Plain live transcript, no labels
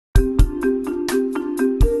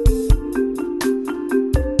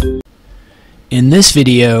In this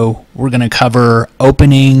video, we're going to cover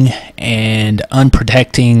opening and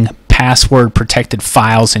unprotecting password protected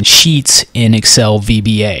files and sheets in Excel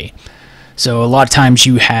VBA. So a lot of times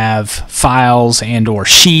you have files and or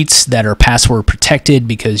sheets that are password protected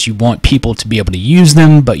because you want people to be able to use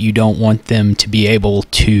them, but you don't want them to be able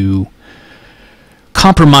to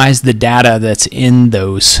compromise the data that's in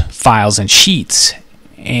those files and sheets.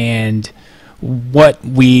 And what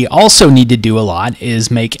we also need to do a lot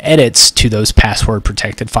is make edits to those password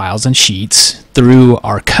protected files and sheets through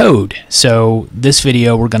our code. So this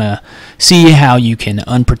video we're going to see how you can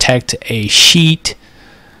unprotect a sheet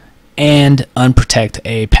and unprotect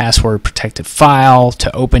a password protected file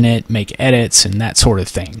to open it, make edits, and that sort of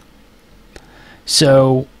thing.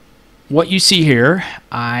 So what you see here,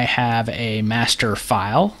 I have a master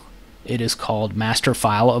file. It is called master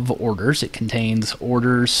file of orders. It contains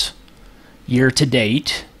orders year to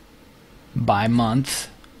date, by month,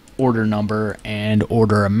 order number, and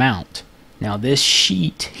order amount. Now this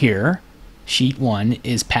sheet here, sheet 1,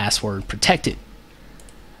 is password protected.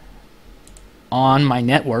 On my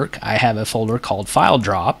network, I have a folder called file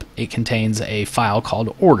drop. It contains a file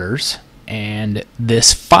called orders, and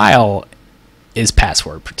this file is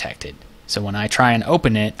password protected. So when I try and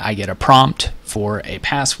open it, I get a prompt for a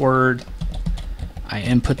password. I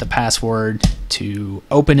input the password to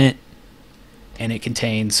open it, and it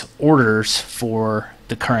contains orders for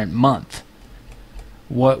the current month.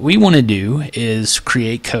 What we want to do is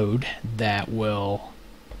create code that will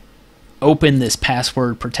open this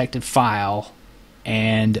password protected file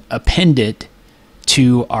and append it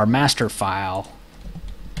to our master file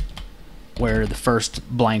where the first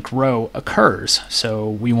blank row occurs. So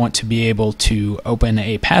we want to be able to open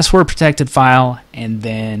a password protected file and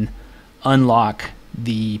then unlock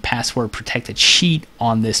the password protected sheet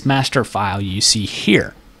on this master file you see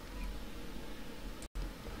here.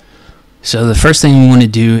 So the first thing you want to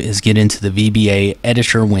do is get into the VBA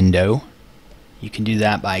editor window. You can do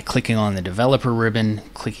that by clicking on the developer ribbon,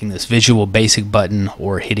 clicking this Visual Basic button,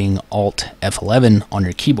 or hitting Alt F11 on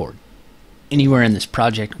your keyboard. Anywhere in this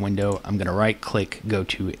project window, I'm going to right click, go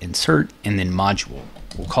to Insert, and then Module.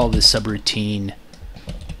 We'll call this subroutine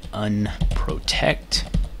Unprotect.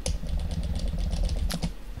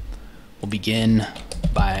 We'll begin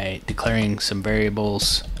by declaring some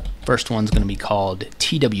variables. First one's going to be called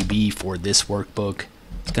TWB for this workbook.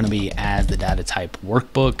 It's going to be as the data type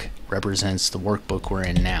workbook, represents the workbook we're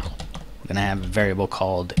in now. We're going to have a variable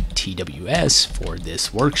called TWS for this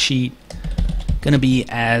worksheet. Going to be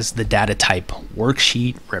as the data type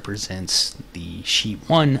worksheet, represents the sheet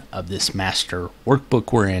 1 of this master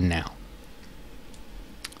workbook we're in now.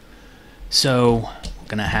 So we're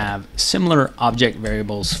going to have similar object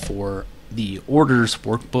variables for the orders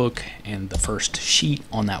workbook and the first sheet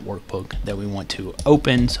on that workbook that we want to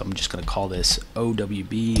open. So I'm just going to call this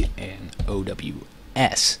OWB and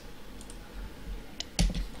OWS.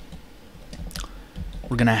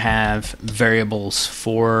 We're going to have variables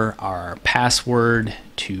for our password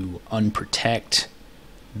to unprotect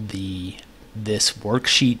this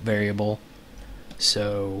worksheet variable.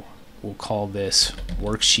 So we'll call this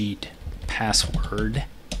worksheet password.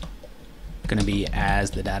 Going to be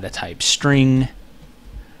as the data type string. I'm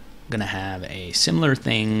going to have a similar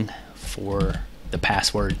thing for the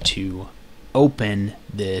password to open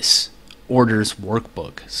this orders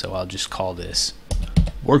workbook. So I'll just call this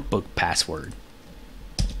workbook password.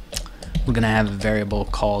 We're going to have a variable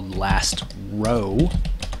called last row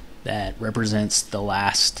that represents the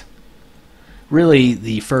last, really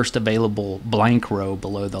the first available blank row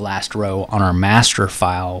below the last row on our master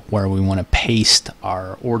file where we want to paste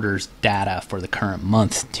our orders data for the current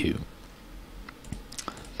month to.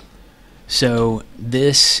 So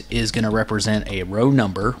this is going to represent a row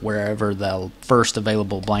number wherever the first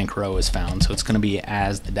available blank row is found. So it's going to be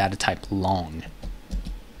as the data type long.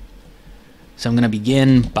 So I'm going to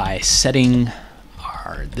begin by setting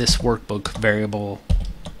this workbook variable.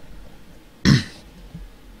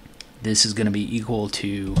 This is going to be equal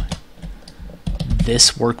to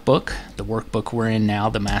this workbook, the workbook we're in now,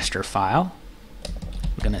 the master file.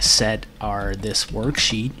 We're going to set this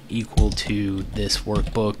worksheet equal to this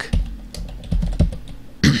workbook,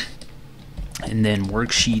 and then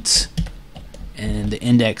worksheets and the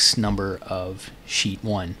index number of sheet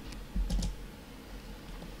 1.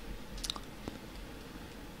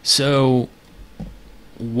 So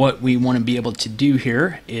what we want to be able to do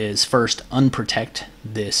here is first unprotect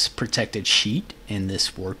this protected sheet in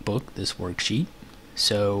this workbook, this worksheet.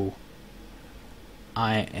 So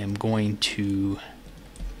I am going to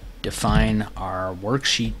define our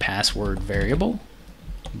worksheet password variable.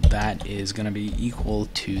 That is going to be equal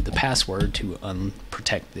to the password to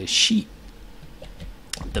unprotect this sheet.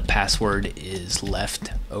 the password is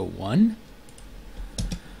left 01.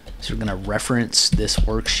 So we're going to reference this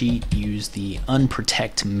worksheet, use the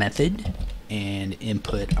Unprotect method, and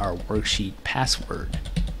input our worksheet password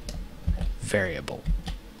variable.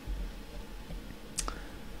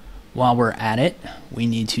 While we're at it, we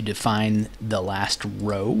need to define the last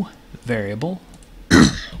row variable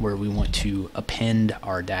where we want to append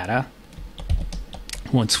our data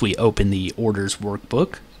once we open the orders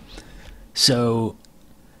workbook. So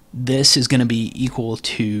this is going to be equal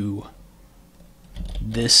to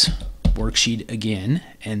this worksheet again,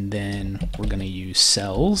 and then we're going to use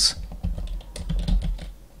cells.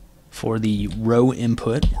 For the row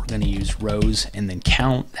input, we're going to use rows and then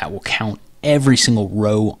count. That will count every single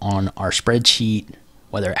row on our spreadsheet,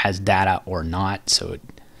 whether it has data or not. So it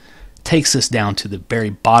takes us down to the very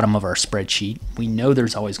bottom of our spreadsheet. We know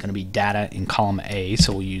there's always going to be data in column A,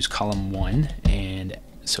 so we'll use column 1, and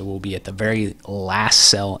so we'll be at the very last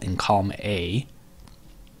cell in column A.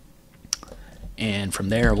 And from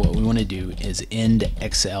there, what we want to do is end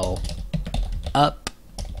Excel up.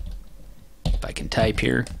 If I can type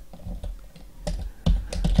here,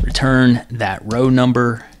 return that row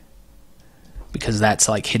number, because that's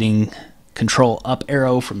like hitting Control up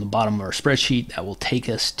arrow from the bottom of our spreadsheet. That will take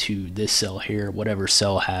us to this cell here, whatever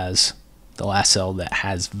cell has the last cell that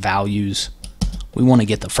has values. We want to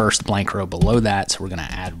get the first blank row below that, so we're going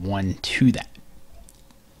to add 1 to that.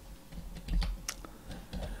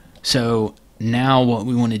 So now what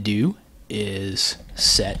we want to do is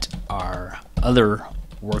set our other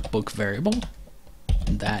workbook variable.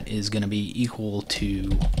 That is going to be equal to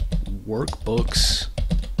workbooks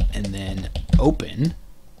and then open.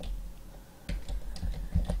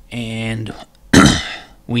 And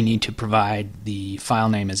we need to provide the file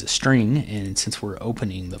name as a string, and since we're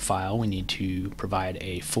opening the file, we need to provide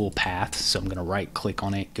a full path. So I'm going to right click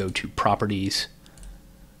on it, go to Properties,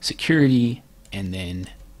 Security, and then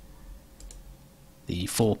the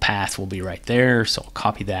full path will be right there. So I'll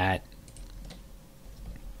copy that.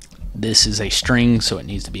 This is a string, so it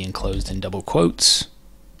needs to be enclosed in double quotes.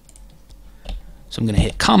 So I'm going to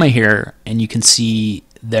hit comma here, and you can see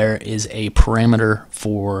there is a parameter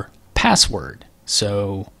for password.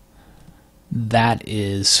 So that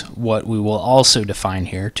is what we will also define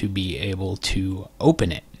here to be able to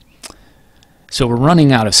open it. So we're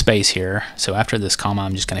running out of space here. So after this comma,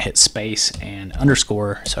 I'm just going to hit space and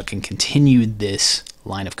underscore so I can continue this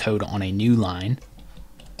line of code on a new line.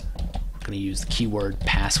 I'm going to use the keyword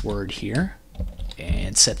password here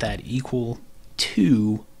and set that equal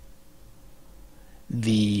to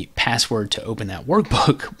the password to open that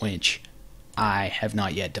workbook, which I have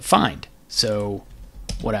not yet defined. So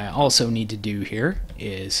what I also need to do here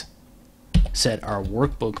is set our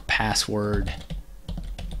workbook password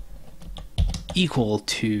equal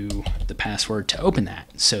to the password to open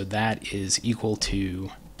that. So that is equal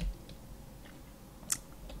to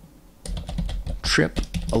trip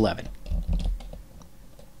 11.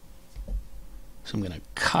 So I'm going to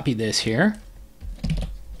copy this here,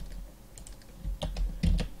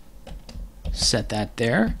 set that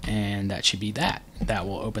there, and that should be that. That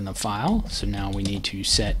will open the file. So now we need to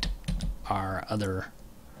set our other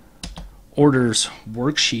orders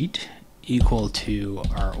worksheet equal to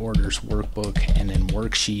our orders workbook and then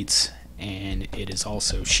worksheets, and it is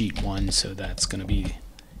also sheet 1, so that's going to be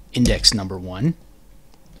index number 1.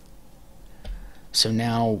 So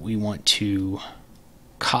now we want to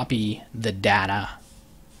copy the data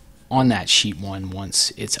on that sheet 1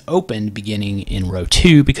 once it's opened, beginning in row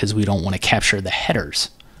 2, because we don't want to capture the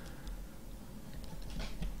headers.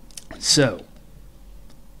 So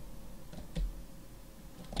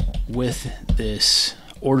with this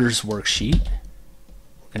orders worksheet,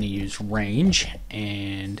 we're going to use range,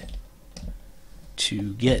 and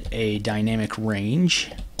to get a dynamic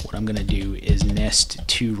range, what I'm going to do is nest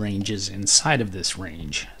 2 ranges inside of this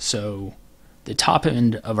range. So the top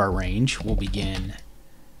end of our range will begin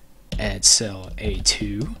at cell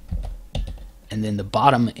A2, and then the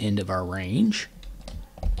bottom end of our range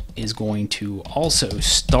is going to also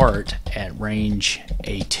start at range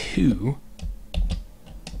A2,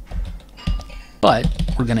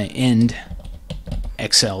 but we're going to end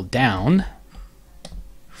Excel down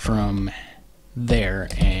from there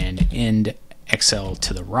and end Excel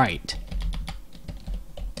to the right.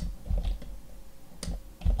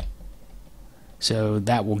 So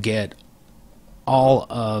that will get all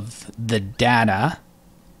of the data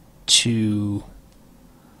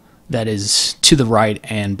that is to the right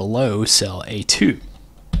and below cell A2.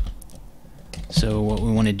 So what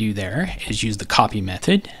we want to do there is use the copy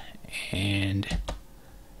method, and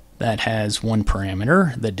that has one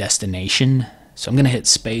parameter, the destination. So I'm going to hit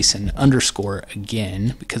space and underscore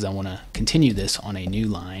again because I want to continue this on a new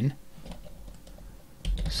line.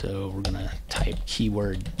 So we're going to type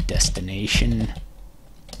keyword destination,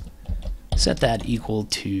 set that equal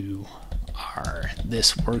to our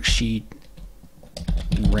this worksheet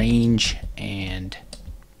range, and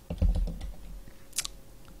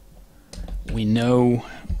we know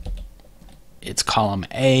it's column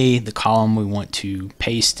A, the column we want to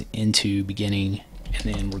paste into beginning, and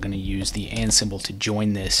then we're going to use the and symbol to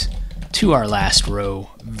join this to our last row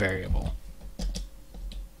variable.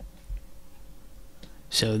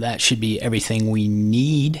 So that should be everything we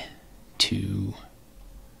need to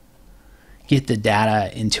get the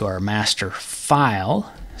data into our master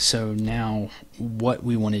file. So now what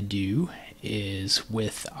we want to do is,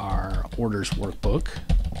 with our orders workbook,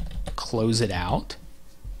 close it out.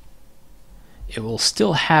 It will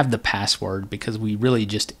still have the password because we really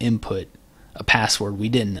just input a password. We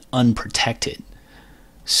didn't unprotect it.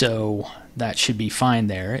 So that should be fine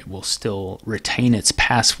there. It will still retain its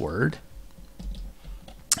password.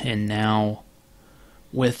 And now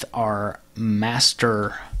with our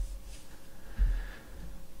master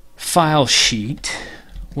file sheet,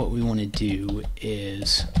 what we want to do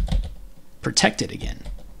is protect it again.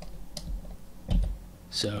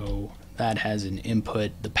 So that has an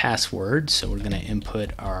input, the password, so we're going to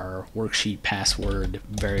input our worksheet password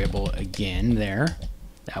variable again there.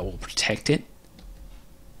 That will protect it.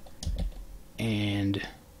 And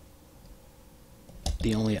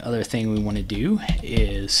the only other thing we want to do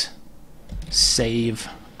is save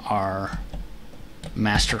our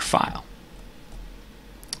master file.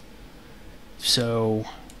 So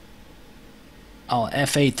I'll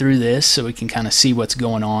F8 through this so we can kind of see what's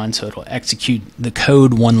going on. So it'll execute the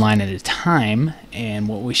code one line at a time, and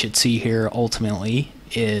what we should see here ultimately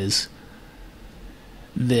is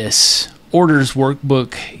this orders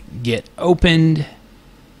workbook get opened,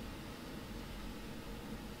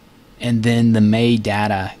 and then the May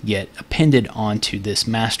data get appended onto this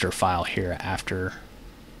master file here after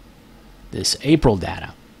this April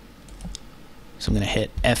data. So I'm going to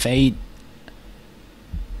hit F8.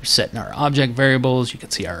 We're setting our object variables. You can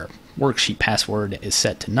see our worksheet password is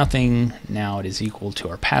set to nothing. Now it is equal to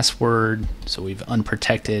our password. So we've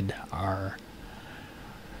unprotected our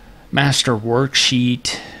master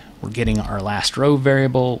worksheet. We're getting our last row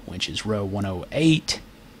variable, which is row 108.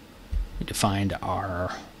 We defined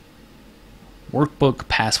our workbook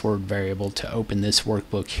password variable to open this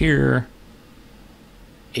workbook here.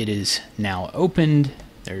 It is now opened.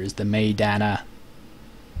 There's the May data.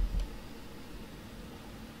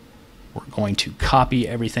 We're going to copy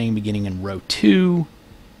everything beginning in row 2.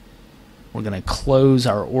 We're going to close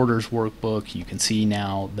our orders workbook. You can see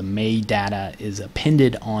now the May data is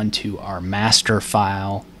appended onto our master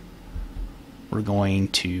file. We're going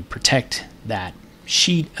to protect that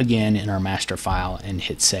sheet again in our master file and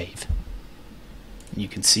hit save. You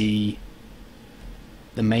can see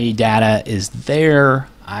the May data is there.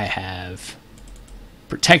 I have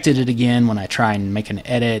protected it again. When I try and make an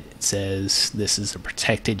edit, it says this is a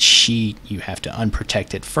protected sheet. You have to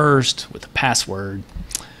unprotect it first with a password.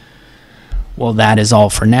 Well, that is all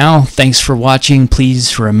for now. Thanks for watching.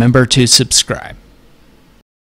 Please remember to subscribe.